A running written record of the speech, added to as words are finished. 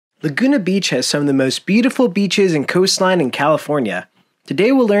Laguna Beach has some of the most beautiful beaches and coastline in California.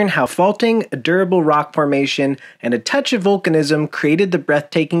 Today we'll learn how faulting, a durable rock formation, and a touch of volcanism created the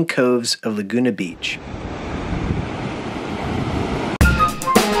breathtaking coves of Laguna Beach.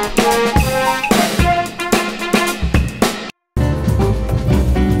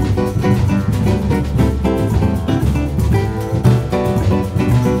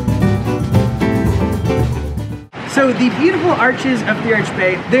 So the beautiful arches of the Arch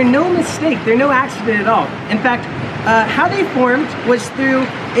Bay, they're no mistake, they're no accident at all. In fact, how they formed was through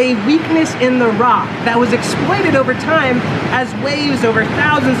a weakness in the rock that was exploited over time as waves over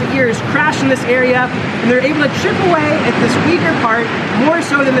thousands of years crashed in this area, and they're able to chip away at this weaker part more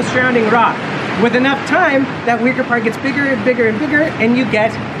so than the surrounding rock. With enough time, that weaker part gets bigger and bigger and bigger, and you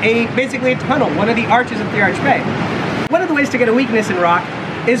get basically a tunnel, one of the arches of the Arch Bay. One of the ways to get a weakness in rock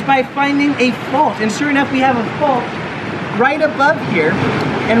is by finding a fault, and sure enough we have a fault right above here,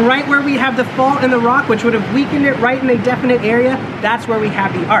 and right where we have the fault in the rock, which would have weakened it right in a definite area, that's where we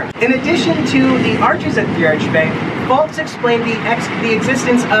have the arch. In addition to the arches at the Arch Bay, faults explain the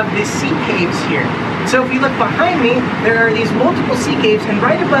existence of the sea caves here. So if you look behind me, there are these multiple sea caves, and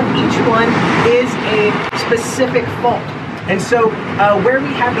right above each one is a specific fault. And so where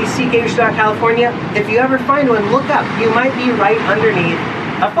we have these sea caves throughout California, if you ever find one, look up. You might be right underneath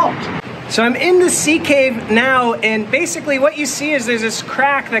a fault. So I'm in the sea cave now, and basically what you see is there's this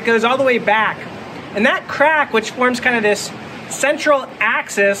crack that goes all the way back. And that crack, which forms kind of this central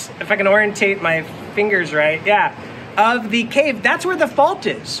axis, if I can orientate my fingers right, yeah, of the cave, that's where the fault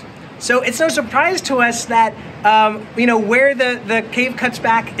is. So it's no surprise to us that, where the cave cuts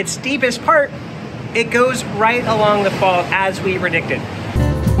back its deepest part, it goes right along the fault as we predicted.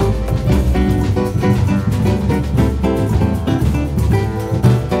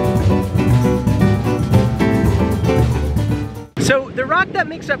 So the rock that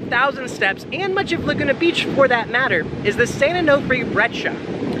makes up Thousand Steps, and much of Laguna Beach for that matter, is the San Onofre Breccia.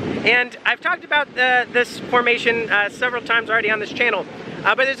 And I've talked about this formation several times already on this channel,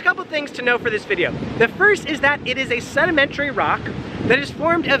 but there's a couple things to know for this video. The first is that it is a sedimentary rock that is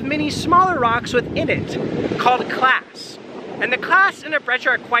formed of many smaller rocks within it, called clasts. And the clasts in a breccia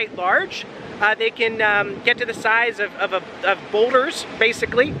are quite large. They can get to the size of boulders,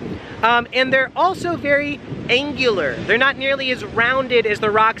 basically. And they're also very angular. They're not nearly as rounded as the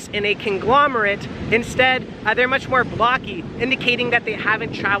rocks in a conglomerate. Instead, they're much more blocky, indicating that they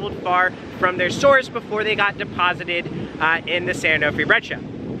haven't traveled far from their source before they got deposited in the San Onofre Breccia.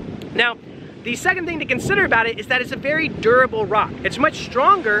 Now, the second thing to consider about it is that it's a very durable rock. It's much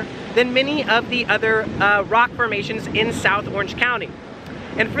stronger than many of the other rock formations in South Orange County.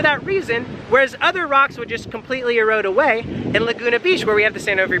 And for that reason, whereas other rocks would just completely erode away, in Laguna Beach, where we have the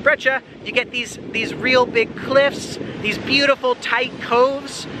San Onofre Breccia, you get these real big cliffs, these beautiful tight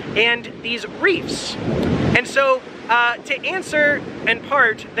coves, and these reefs. And so, to answer, in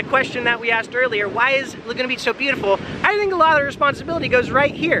part, the question that we asked earlier, why is Laguna Beach so beautiful? I think a lot of the responsibility goes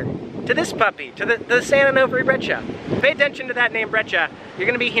right here, to this puppy, to the San Onofre Breccia. Pay attention to that name, Breccia. You're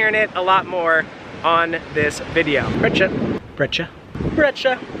gonna be hearing it a lot more on this video. Breccia, Breccia.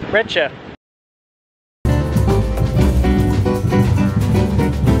 Breccia, Breccia.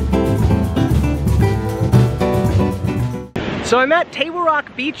 So I'm at Table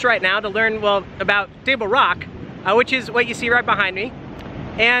Rock Beach right now to learn, well, about Table Rock, which is what you see right behind me.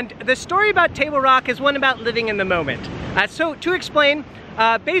 And the story about Table Rock is one about living in the moment. So to explain,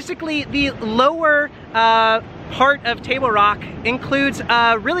 basically the lower part of Table Rock includes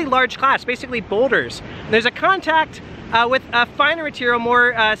a really large class, basically boulders. There's a contact with a finer material,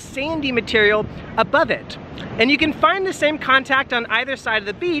 more sandy material above it. And you can find the same contact on either side of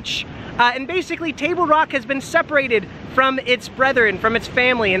the beach, and basically Table Rock has been separated from its brethren, from its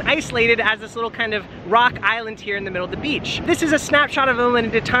family, and isolated as this little kind of rock island here in the middle of the beach. This is a snapshot of a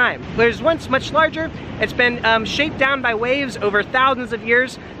moment at a time. Whereas once much larger, it's been shaped down by waves over thousands of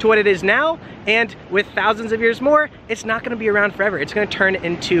years to what it is now, and with thousands of years more, it's not gonna be around forever. It's gonna turn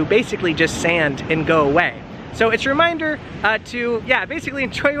into basically just sand and go away. So it's a reminder to, basically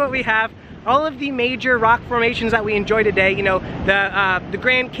enjoy what we have. All of the major rock formations that we enjoy today, you know, the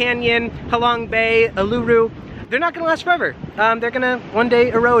Grand Canyon, Halong Bay, Uluru, they're not gonna last forever. They're gonna one day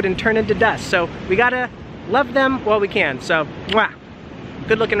erode and turn into dust. So we gotta love them while we can. So, mwah.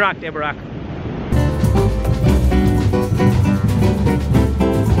 Good looking rock, Table Rock.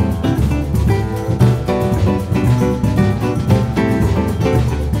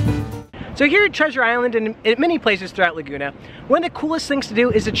 So here at Treasure Island and in many places throughout Laguna, one of the coolest things to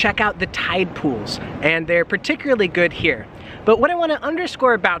do is to check out the tide pools, and they're particularly good here. But what I want to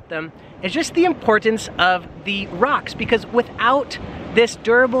underscore about them is just the importance of the rocks, because without this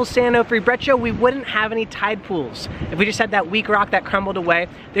durable San Onofre Breccia, we wouldn't have any tide pools. If we just had that weak rock that crumbled away,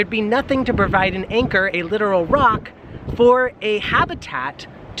 there'd be nothing to provide an anchor, a literal rock, for a habitat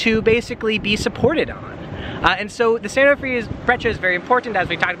to basically be supported on. And so the San Onofre Breccia is very important, as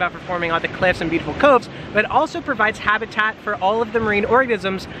we talked about, for forming all the cliffs and beautiful coves, but it also provides habitat for all of the marine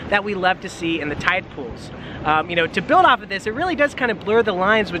organisms that we love to see in the tide pools. You know, to build off of this, it really does kind of blur the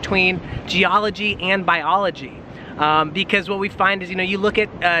lines between geology and biology. Because what we find is, you know, you look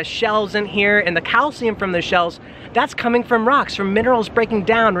at shells in here, and the calcium from those shells, that's coming from rocks, from minerals breaking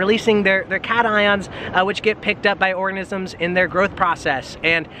down, releasing their cations, which get picked up by organisms in their growth process.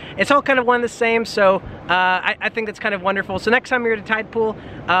 And it's all kind of one and the same, so I think that's kind of wonderful. So next time you're at a tide pool,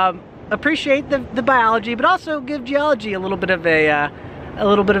 appreciate the biology, but also give geology a little bit of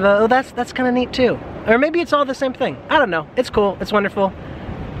oh, that's kind of neat too. Or maybe it's all the same thing. I don't know. It's cool. It's wonderful.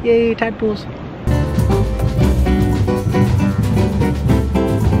 Yay, tide pools.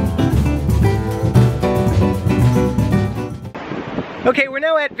 Okay, we're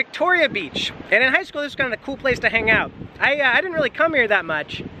now at Victoria Beach, and in high school this was kind of the cool place to hang out. I didn't really come here that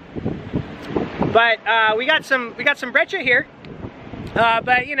much, but we got some breccia here.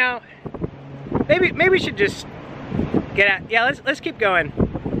 But you know, maybe we should just get out. Yeah, let's keep going.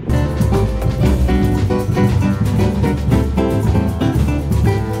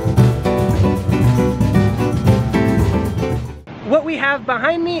 What we have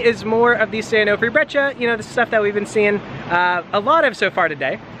behind me is more of the San Onofre Breccia, you know, the stuff that we've been seeing a lot of so far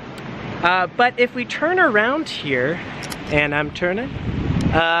today. But if we turn around here, and I'm turning,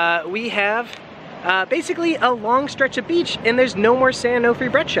 we have basically a long stretch of beach, and there's no more San Onofre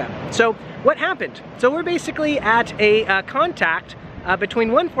Breccia. So what happened? So we're basically at a contact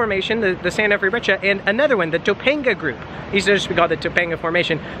between one formation, the San Onofre Breccia, and another one, the Topanga group. These are just we call the Topanga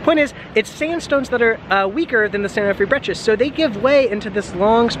formation. Point is, it's sandstones that are weaker than the San Onofre Breccia, so they give way into this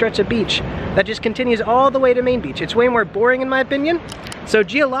long stretch of beach that just continues all the way to Main Beach. It's way more boring in my opinion. So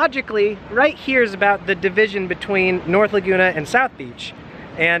geologically, right here is about the division between North Laguna and South Beach.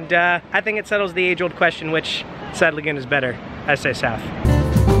 And I think it settles the age-old question, which side Laguna is better? I say South.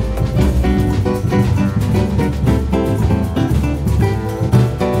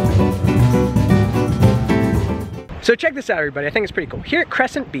 So check this out, everybody. I think it's pretty cool. Here at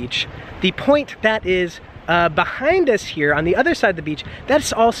Crescent Beach, the point that is behind us here on the other side of the beach,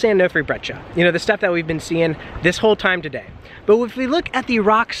 that's all San Onofre Breccia. You know, the stuff that we've been seeing this whole time today. But if we look at the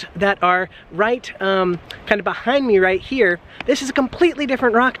rocks that are right kind of behind me right here, this is a completely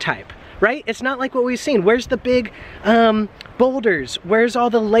different rock type, right? It's not like what we've seen. Where's the big boulders? Where's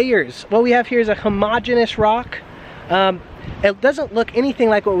all the layers? What we have here is a homogeneous rock. It doesn't look anything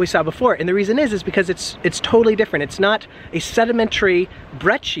like what we saw before, and the reason is because it's totally different. It's not a sedimentary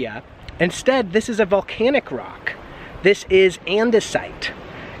breccia. Instead, this is a volcanic rock. This is andesite.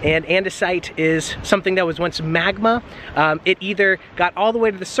 And andesite is something that was once magma. It either got all the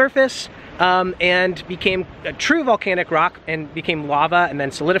way to the surface and became a true volcanic rock and became lava and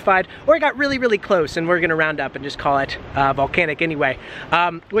then solidified, or it got really, really close, and we're gonna round up and just call it volcanic anyway.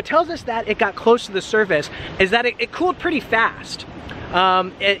 What tells us that it got close to the surface is that it cooled pretty fast.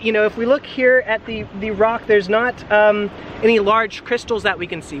 You know, if we look here at the rock, there's not any large crystals that we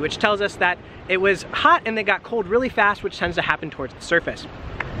can see, which tells us that it was hot and they got cold really fast, which tends to happen towards the surface.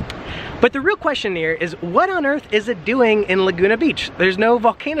 But the real question here is, what on earth is it doing in Laguna Beach? There's no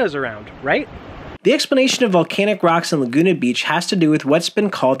volcanoes around, right? The explanation of volcanic rocks in Laguna Beach has to do with what's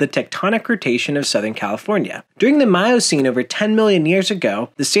been called the tectonic rotation of Southern California. During the Miocene over 10 million years ago,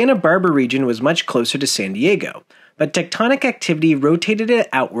 the Santa Barbara region was much closer to San Diego, but tectonic activity rotated it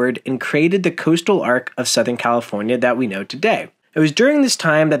outward and created the coastal arc of Southern California that we know today. It was during this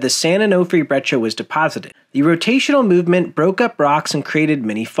time that the San Onofre Breccia was deposited. The rotational movement broke up rocks and created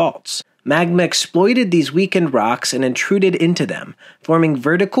many faults. Magma exploited these weakened rocks and intruded into them, forming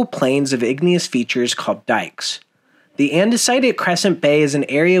vertical planes of igneous features called dikes. The andesite at Crescent Bay is an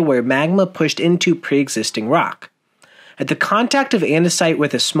area where magma pushed into pre-existing rock. At the contact of andesite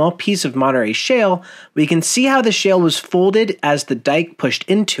with a small piece of Monterey shale, we can see how the shale was folded as the dike pushed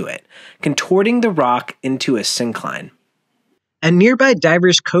into it, contorting the rock into a syncline. At nearby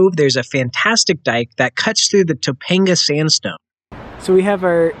Divers Cove, there's a fantastic dike that cuts through the Topanga sandstone. So we have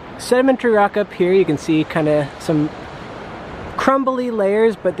our sedimentary rock up here. You can see kind of some crumbly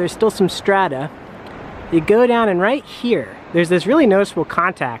layers, but there's still some strata. You go down, and right here, there's this really noticeable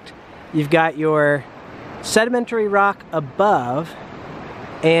contact. You've got your sedimentary rock above,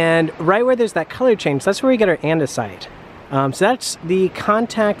 and right where there's that color change, that's where we get our andesite. So that's the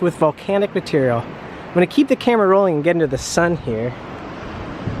contact with volcanic material. I'm gonna keep the camera rolling and get into the sun here.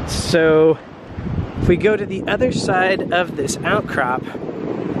 So If we go to the other side of this outcrop,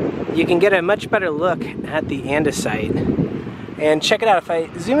 you can get a much better look at the andesite. And check it out, if I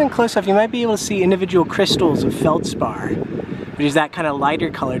zoom in close enough, you might be able to see individual crystals of feldspar, which is that kind of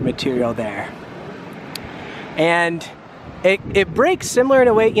lighter colored material there. And it breaks similar in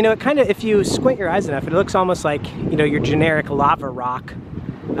a way, you know, it kind of, if you squint your eyes enough, it looks almost like, you know, your generic lava rock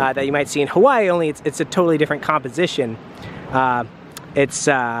that you might see in Hawaii, only it's a totally different composition. It's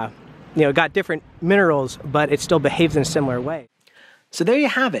you know, got different minerals, but it still behaves in a similar way. So there you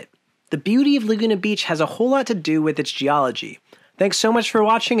have it. The beauty of Laguna Beach has a whole lot to do with its geology. Thanks so much for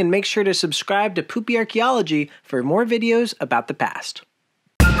watching, and make sure to subscribe to Poopy Archaeology for more videos about the past.